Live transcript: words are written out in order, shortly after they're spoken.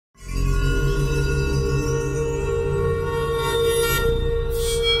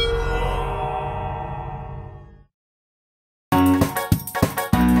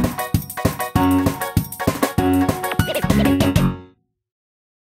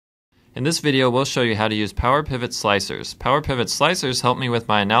In this video, we'll show you how to use PowerPivot slicers. PowerPivot slicers help me with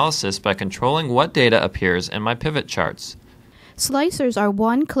my analysis by controlling what data appears in my pivot charts. Slicers are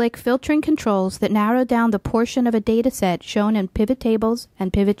one-click filtering controls that narrow down the portion of a dataset shown in pivot tables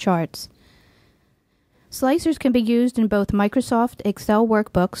and pivot charts. Slicers can be used in both Microsoft Excel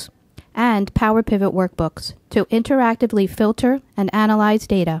workbooks and PowerPivot workbooks to interactively filter and analyze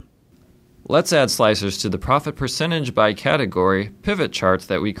data. Let's add slicers to the profit percentage by category pivot chart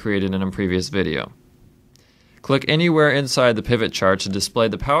that we created in a previous video. Click anywhere inside the pivot chart to display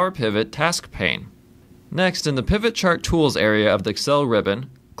the PowerPivot task pane. Next, in the Pivot Chart Tools area of the Excel ribbon,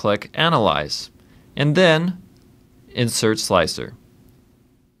 click Analyze, and then Insert Slicer.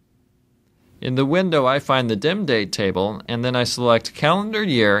 In the window, I find the dim date table, and then I select calendar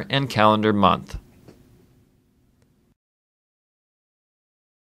year and calendar month.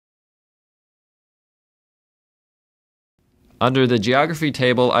 Under the Geography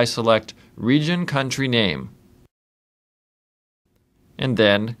table, I select Region Country Name, and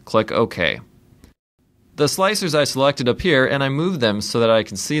then click OK. The slicers I selected appear, and I move them so that I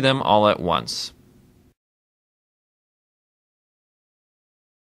can see them all at once.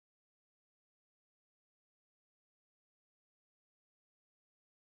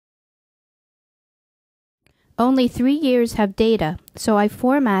 Only 3 years have data, so I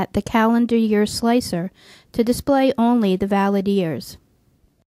format the calendar year slicer to display only the valid years.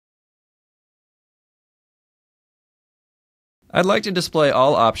 I'd like to display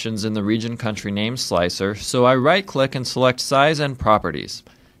all options in the Region Country Name slicer, so I right-click and select Size and Properties,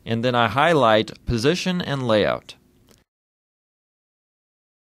 and then I highlight Position and Layout.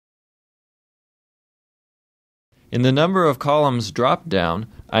 In the Number of Columns drop-down,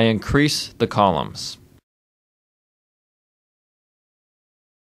 I increase the columns.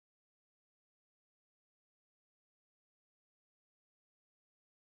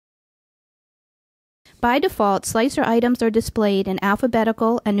 By default, slicer items are displayed in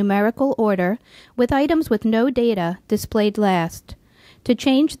alphabetical and numerical order, with items with no data displayed last. To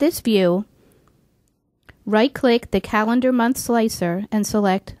change this view, right-click the calendar month slicer and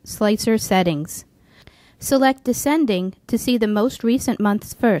select Slicer Settings. Select Descending to see the most recent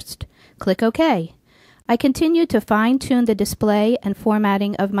months first. Click OK. I continue to fine-tune the display and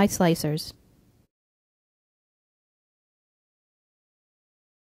formatting of my slicers.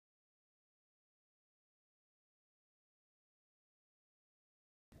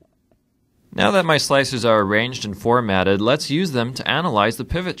 Now that my slicers are arranged and formatted, let's use them to analyze the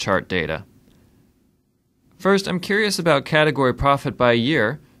pivot chart data. First, I'm curious about category profit by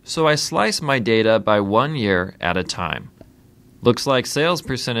year, so I slice my data by 1 year at a time. Looks like sales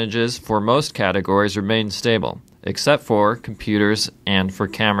percentages for most categories remain stable, except for computers and for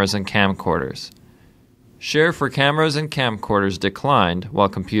cameras and camcorders. Share for cameras and camcorders declined while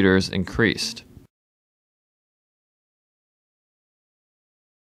computers increased.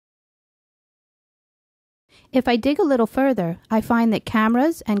 If I dig a little further, I find that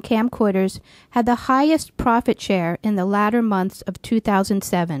cameras and camcorders had the highest profit share in the latter months of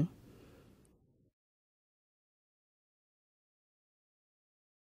 2007.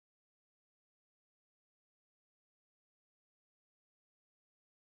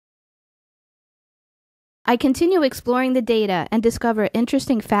 I continue exploring the data and discover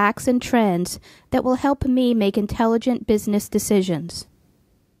interesting facts and trends that will help me make intelligent business decisions.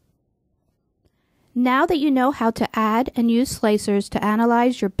 Now that you know how to add and use slicers to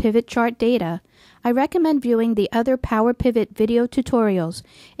analyze your pivot chart data, I recommend viewing the other PowerPivot video tutorials,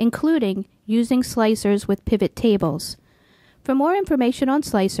 including using slicers with pivot tables. For more information on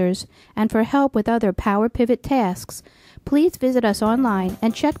slicers and for help with other PowerPivot tasks, please visit us online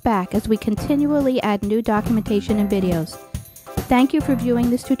and check back as we continually add new documentation and videos. Thank you for viewing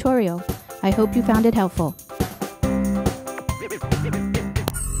this tutorial. I hope you found it helpful.